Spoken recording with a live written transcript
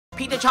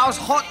Peter Chow's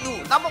hot new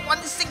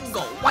 #1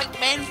 single, White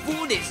Man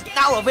Food, is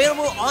now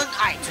available on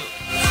iTunes.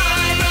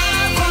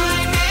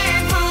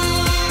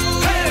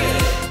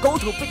 Go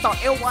to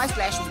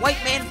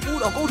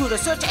bit.ly/whitemanfood or go to the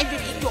search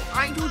engine in your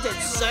iTunes and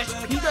search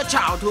Peter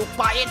Chao to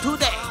buy it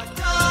today.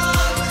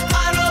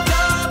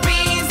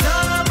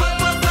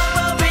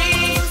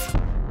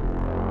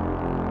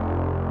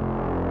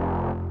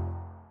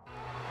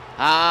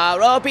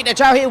 Hello, Peter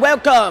Chao here.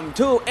 Welcome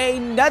to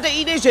another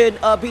edition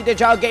of Peter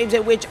Chao Games,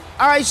 in which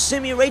I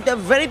simulate the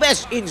very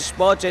best in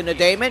sports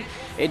entertainment.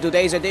 In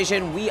today's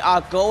edition, we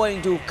are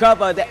going to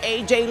cover the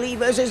AJ Lee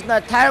versus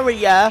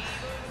Natalya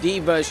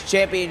Divas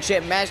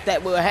Championship match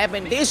that will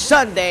happen this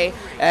Sunday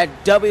at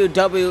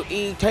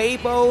WWE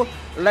Table,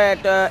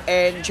 Ladder,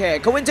 and Chair.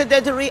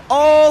 Coincidentally,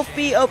 all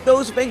three of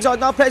those things are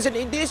not present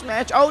in this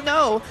match. Oh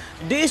no,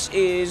 this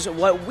is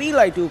what we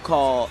like to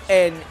call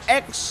an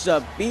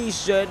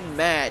exhibition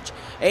match.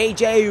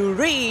 AJ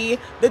Lee,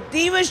 the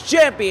Divas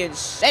Champion,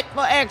 set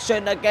for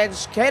action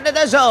against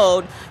Canada's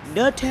own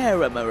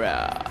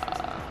Natalya.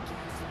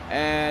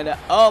 And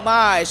oh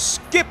my,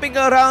 skipping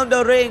around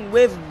the ring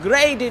with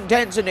great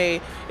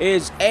intensity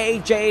is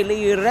AJ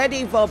Lee,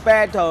 ready for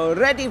battle,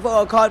 ready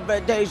for a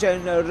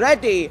confrontation,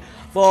 ready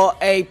for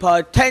a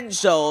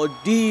potential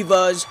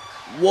Divas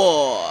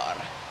war.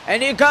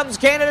 And here comes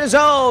Canada's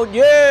own,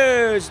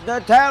 yes,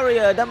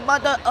 Natalya, the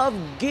mother of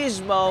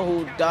Gizmo,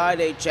 who died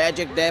a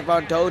tragic death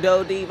on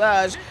Total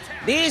Divas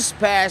this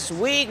past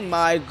week.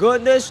 My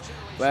goodness.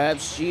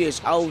 Perhaps she is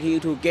out here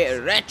to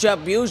get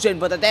retribution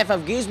for the death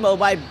of Gizmo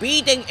by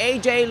beating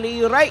AJ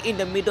Lee right in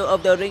the middle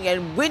of the ring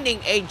and winning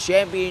a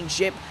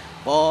championship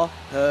for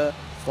her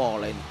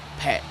fallen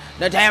pet.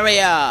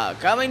 Natalya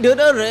coming to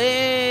the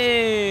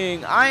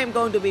ring. I am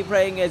going to be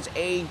playing as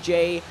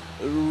AJ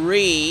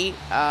Lee,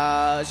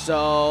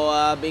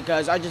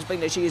 because I just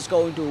think that she is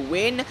going to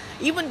win.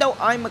 Even though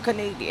I'm a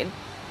Canadian,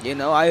 you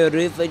know, I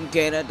live in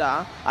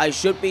Canada, I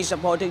should be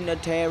supporting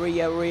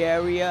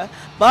Natalya,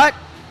 but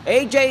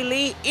AJ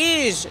Lee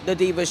is the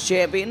Divas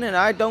Champion, and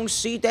I don't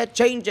see that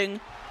changing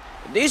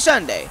this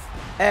Sunday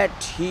at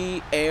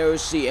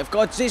TLC. Of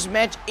course, this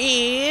match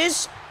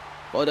is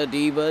for the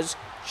Divas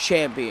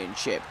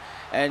Championship,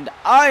 and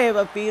I have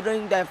a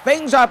feeling that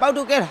things are about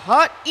to get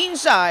hot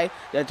inside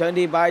the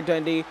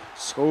 20x20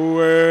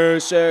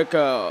 square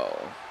circle.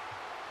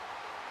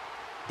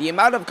 The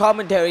amount of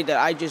commentary that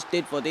I just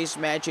did for this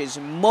match is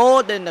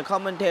more than the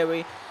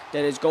commentary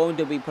that is going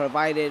to be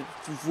provided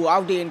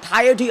throughout the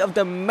entirety of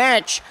the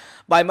match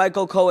by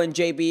Michael Cohen,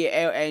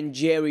 JBL, and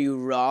Jerry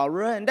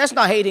Lawler. And that's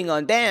not hating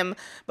on them,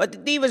 but the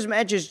Divas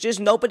match is just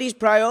nobody's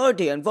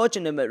priority,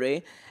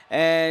 unfortunately.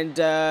 And,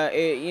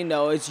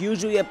 it's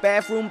usually a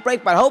bathroom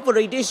break. But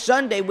hopefully this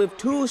Sunday, with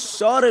two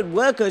solid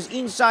workers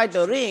inside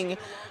the ring,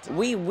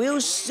 we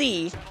will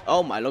see.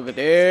 Oh my, look at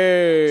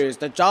this.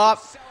 The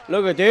chop.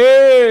 Look at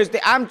this.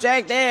 The arm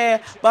jack there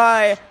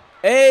by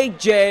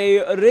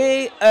AJ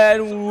Lee,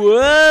 and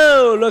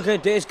whoa, look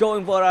at this,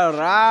 going for a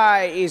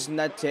ride is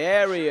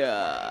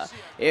Natalya.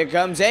 Here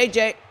comes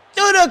AJ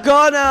to the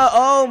corner.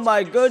 Oh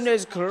my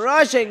goodness,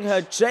 crushing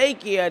her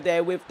trachea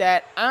there with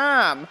that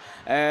arm.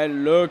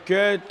 And look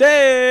at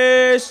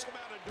this.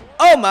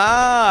 Oh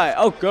my,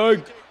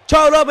 okay.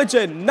 Charles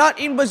Robinson not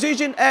in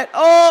position at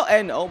all,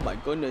 and oh my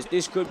goodness,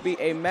 this could be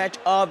a match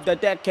of the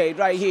decade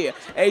right here.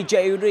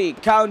 AJ Lee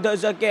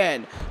counters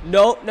again.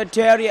 No,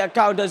 Natalya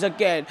counters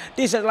again.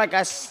 This is like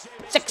a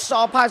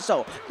jigsaw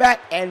puzzle.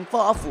 Back and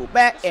forth,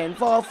 back and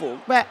forth,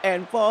 back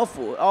and forth.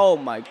 Oh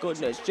my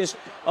goodness, just,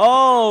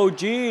 oh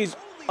jeez.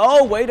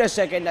 Oh, wait a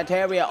second,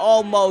 Natalya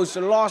almost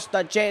lost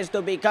the chance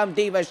to become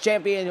Divas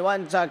Champion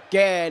once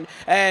again,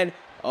 and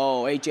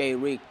oh,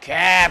 AJ Lee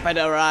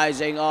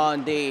capitalizing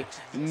on the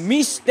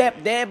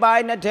misstep there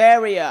by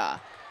Natalya.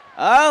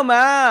 Oh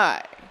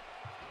my.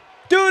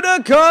 To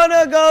the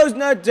corner goes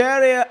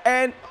Natalya,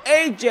 and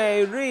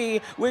AJ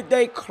Lee with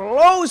a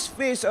close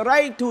fist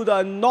right to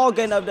the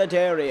noggin of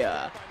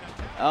Natalya.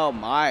 Oh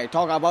my,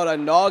 talk about a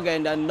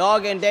noggin. The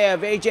noggin there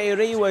of AJ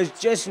Lee was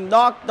just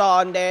knocked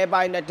on there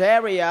by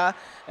Natalya.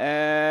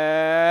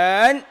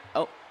 And,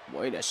 oh,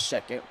 wait a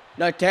second.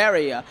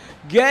 Natalya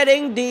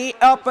getting the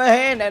upper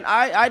hand, and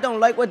I don't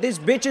like what this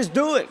bitch is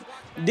doing.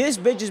 This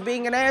bitch is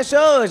being an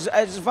asshole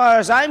as far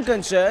as I'm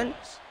concerned.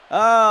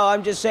 Oh,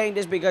 I'm just saying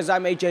this because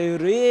I'm AJ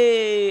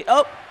Lee.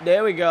 Oh,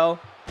 there we go.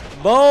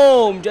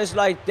 Boom, just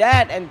like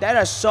that, and that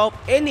has solved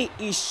any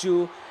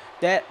issue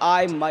that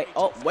I might.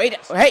 Oh, wait,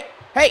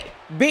 hey,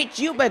 bitch,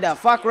 you better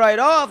fuck right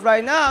off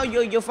right now.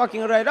 You're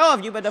fucking right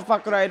off. You better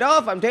fuck right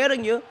off. I'm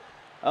telling you.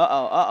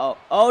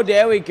 Oh,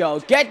 there we go.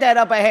 Get that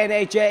upper hand,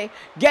 AJ.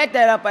 Get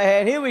that upper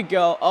hand. Here we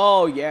go.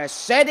 Oh, yeah.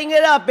 Setting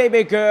it up,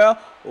 baby girl.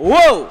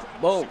 Whoa.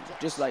 Boom.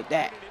 Just like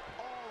that.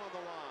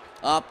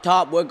 Up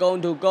top, we're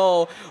going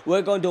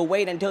to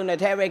wait until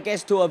Natalya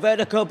gets to a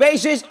vertical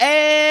basis.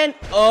 And,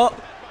 oh.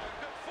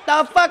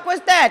 The fuck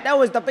was that? That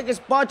was the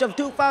biggest botch of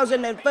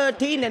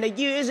 2013, and the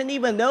year isn't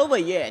even over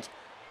yet.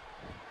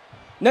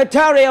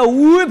 Natalya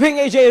whipping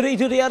AJ Lee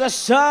to the other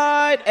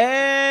side.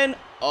 And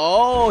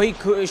Oh,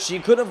 she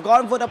could have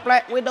gone for the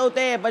Black Widow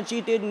there, but she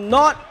did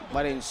not.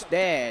 But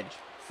instead,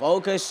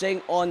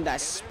 focusing on the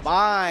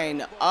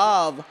spine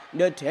of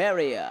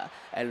Natalya.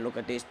 And look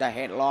at this, the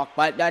headlock.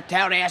 But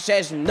Natalya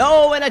says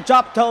no and a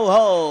drop toe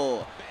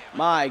hold.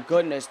 My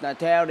goodness,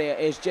 Natalya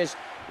is just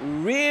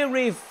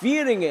really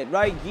feeling it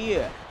right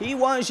here. She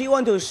wants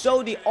to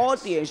show the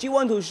audience. She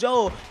wants to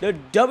show the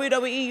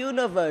WWE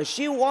universe.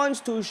 She wants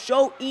to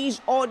show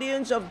each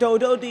audience of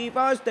Total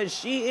Divas that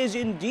she is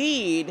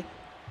indeed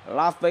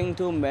laughing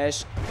to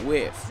mess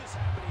with.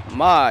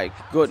 My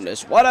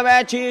goodness, what a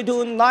match here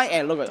tonight.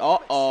 And look at,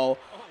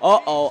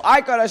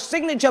 I got a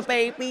signature,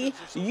 baby.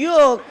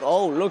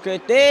 Look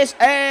at this.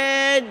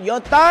 And you're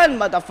done,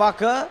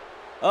 motherfucker.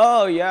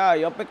 Oh yeah,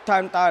 you're big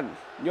time done.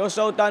 You're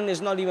so done,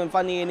 it's not even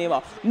funny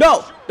anymore.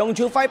 No, don't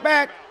you fight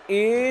back.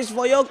 It's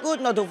for your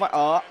good not to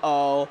fight.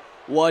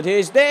 What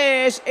is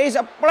this? It's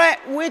a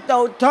Black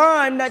Widow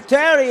time,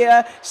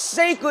 Natalya.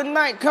 Say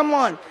goodnight. Come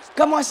on,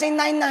 say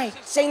night-night.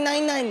 Say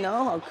night-night.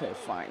 No? Okay,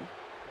 fine.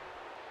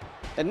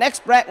 The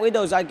next Black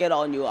Widows I get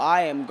on you,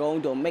 I am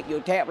going to make you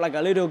tap like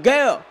a little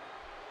girl.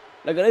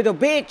 Like a little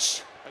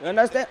bitch. You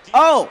understand?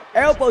 Oh,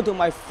 elbow to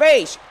my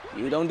face.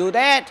 You don't do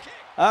that.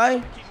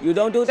 You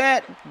don't do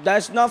that.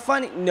 That's not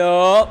funny.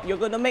 No, you're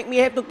gonna make me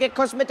have to get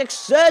cosmetic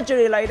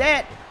surgery like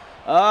that.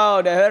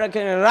 Oh, the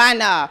Hurricane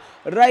Rana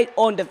right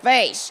on the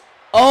face.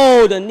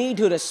 Oh, the knee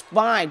to the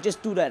spine.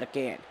 Just do that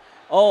again.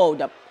 Oh,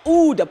 the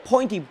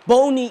pointy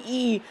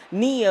bony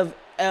knee of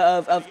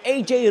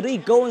AJ Lee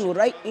going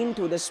right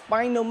into the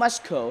spinal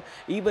muscle,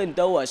 even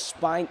though a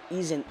spine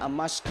isn't a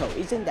muscle.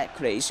 Isn't that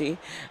crazy?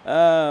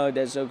 Oh,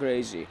 that's so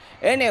crazy.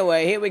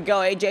 Anyway, here we go.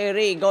 AJ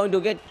Lee going to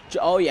get,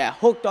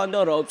 hooked on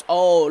the ropes.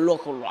 Oh,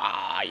 look,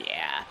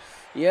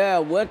 yeah,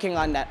 working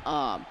on that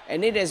arm.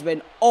 And it has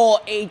been all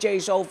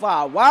AJ so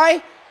far.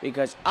 Why?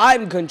 Because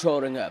I'm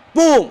controlling her.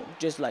 Boom!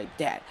 Just like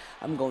that.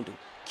 I'm going to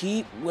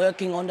keep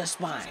working on the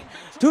spine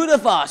to the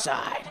far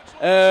side.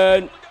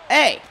 And,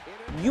 hey,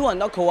 you are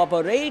not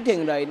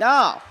cooperating right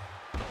now.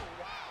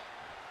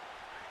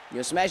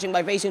 You're smashing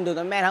my face into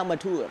the mat. How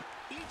mature?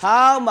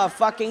 How my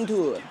fucking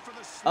tour?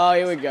 Oh,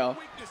 here we go.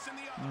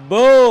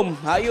 Boom!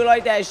 How you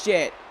like that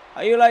shit?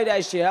 How you like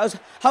that shit? How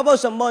about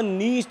some more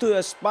knees to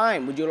the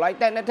spine? Would you like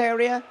that,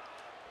 Natalya?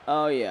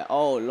 Oh, yeah.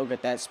 Oh, look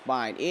at that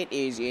spine. It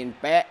is in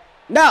bad.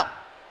 No!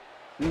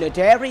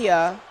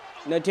 Natalya,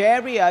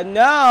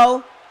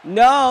 no!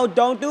 No,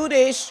 don't do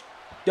this.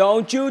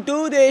 Don't you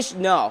do this.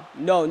 No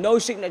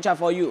signature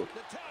for you.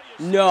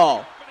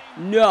 No.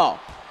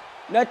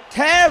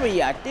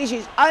 Natalya, this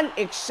is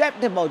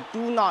unacceptable.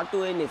 Do not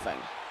do anything.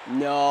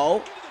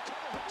 No.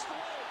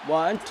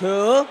 1,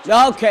 2.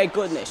 Okay,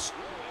 goodness.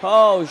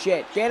 Oh,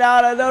 shit. Get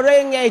out of the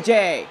ring,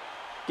 AJ.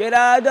 Get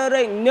out of the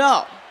ring.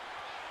 No.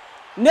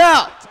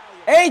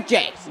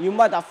 AJ, you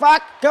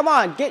motherfucker. Come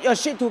on, get your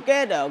shit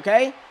together,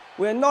 okay?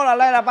 We're not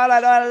allowed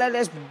to let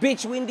this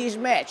bitch win this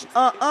match.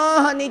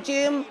 Honey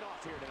Jim.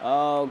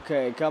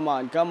 Okay, come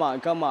on.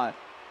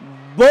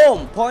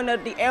 Boom!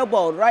 Pointed the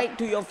elbow right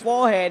to your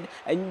forehead,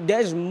 and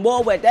there's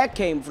more where that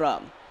came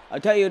from. I'll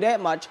tell you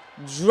that much.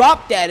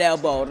 Drop that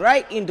elbow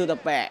right into the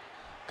back.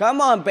 Come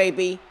on,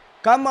 baby.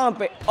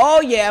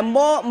 Oh yeah,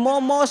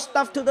 more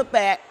stuff to the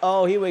back.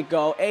 Oh, here we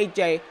go.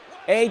 AJ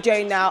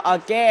now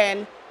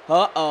again.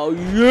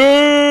 Yes!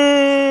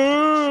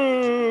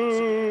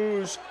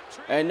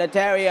 And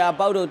Natalya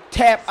about to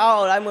tap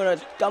out. I'm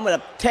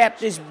gonna tap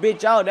this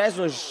bitch out. That's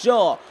for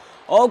sure.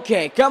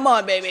 Okay, come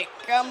on, baby.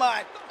 Come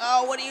on.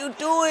 Oh, what are you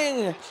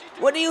doing?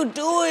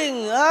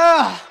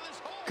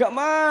 Come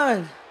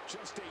on.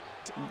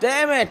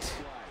 Damn it.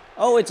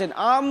 Oh, it's an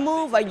arm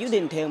move? You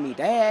didn't tell me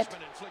that.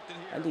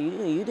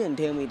 You didn't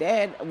tell me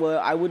that. Well,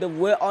 I would have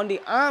worked on the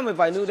arm if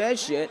I knew that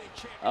shit.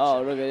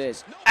 Oh, look at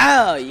this.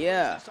 Oh,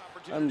 yeah.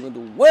 I'm going to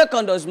work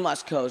on those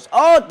muscles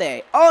all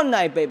day, all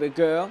night, baby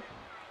girl.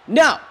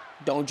 Now,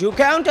 don't you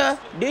counter.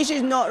 This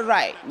is not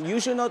right. You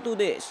should not do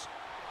this.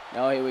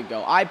 Oh, here we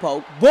go. Eye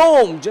poke.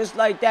 Boom! Just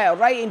like that.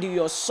 Right into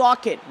your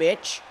socket,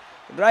 bitch.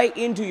 Right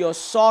into your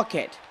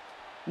socket.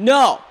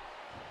 No.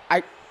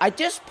 I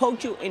just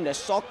poked you in the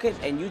socket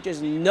and you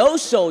just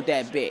no-sold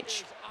that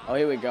bitch. Oh,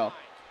 here we go.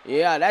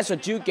 Yeah, that's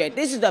what you get.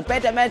 This is a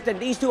better match than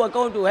these two are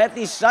going to have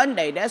this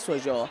Sunday. That's for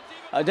sure.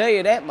 I'll tell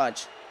you that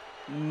much.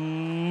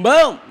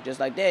 Boom!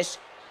 Just like this.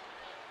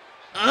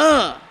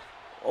 Oh,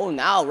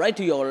 now right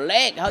to your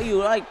leg. How you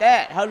like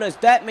that? How does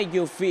that make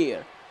you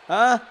feel?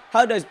 Huh?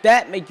 How does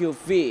that make you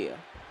feel?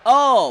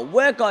 Oh,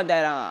 work on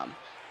that arm.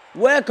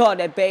 Work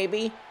on it,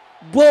 baby.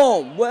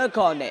 Boom. Work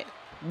on it.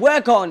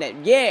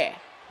 Yeah.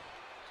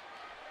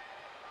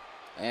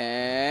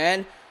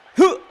 And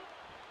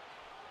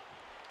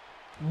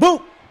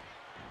boom.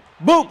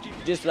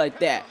 Just like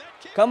that.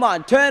 Come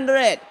on, turn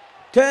red.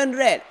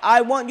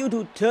 I want you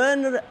to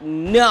turn red.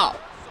 No.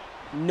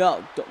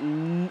 Not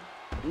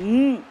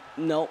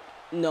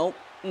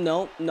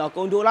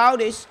going to allow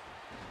this.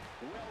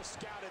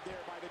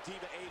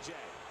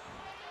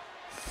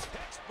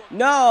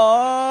 No!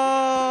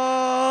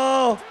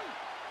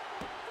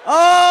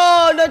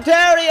 Oh,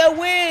 Natalya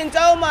wins.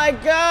 Oh my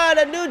God,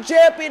 a new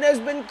champion has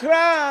been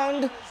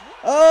crowned.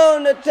 Oh,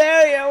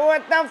 Natalya,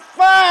 what the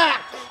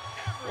fuck?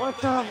 What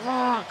the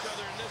fuck?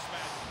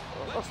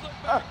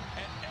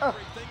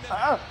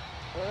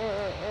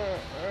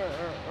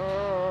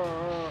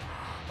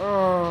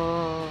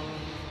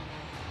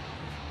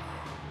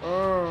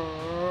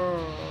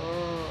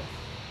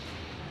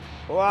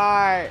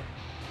 Why?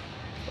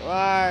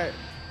 Why?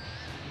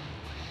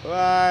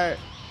 Why?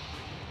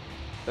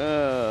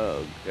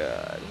 Oh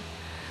God.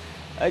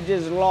 I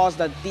just lost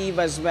the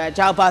Divas match.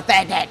 How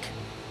pathetic.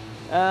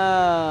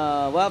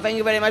 Well, thank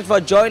you very much for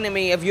joining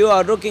me. If you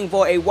are looking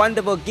for a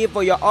wonderful gift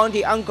for your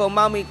auntie, uncle,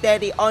 mommy,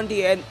 daddy,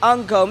 auntie, and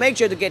uncle, make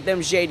sure to get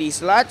them shady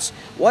sluts.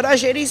 What are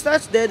shady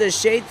sluts? They're the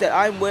shades that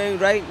I'm wearing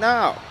right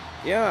now.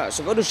 Yeah,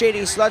 so go to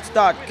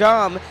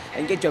shadysluts.com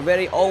and get your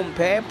very own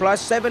pair,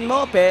 plus 7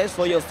 more pairs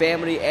for your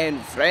family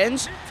and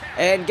friends.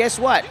 And guess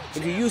what?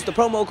 If you use the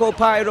promo code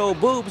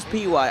PYROBOOBS,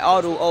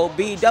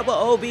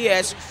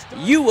 PYROBOOBS,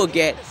 you will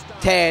get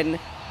 $10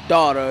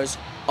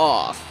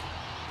 off.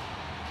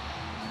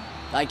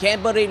 I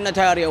can't believe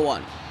Natalya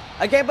won.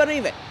 I can't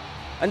believe it.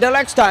 Until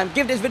next time,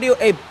 give this video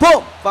a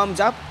boom thumbs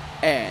up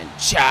and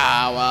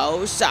ciao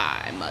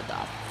outside,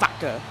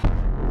 motherfucker.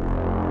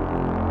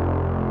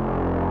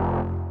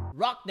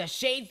 Rock the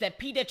shades that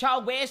Peter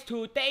Chao wears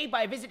today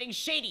by visiting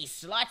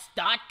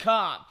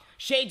shadysluts.com.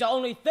 Shades are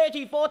only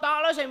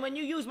 $34, and when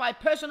you use my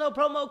personal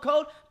promo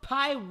code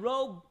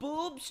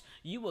PYROBOOBS,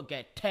 you will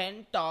get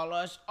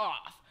 $10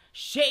 off.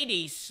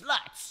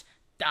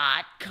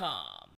 shadysluts.com.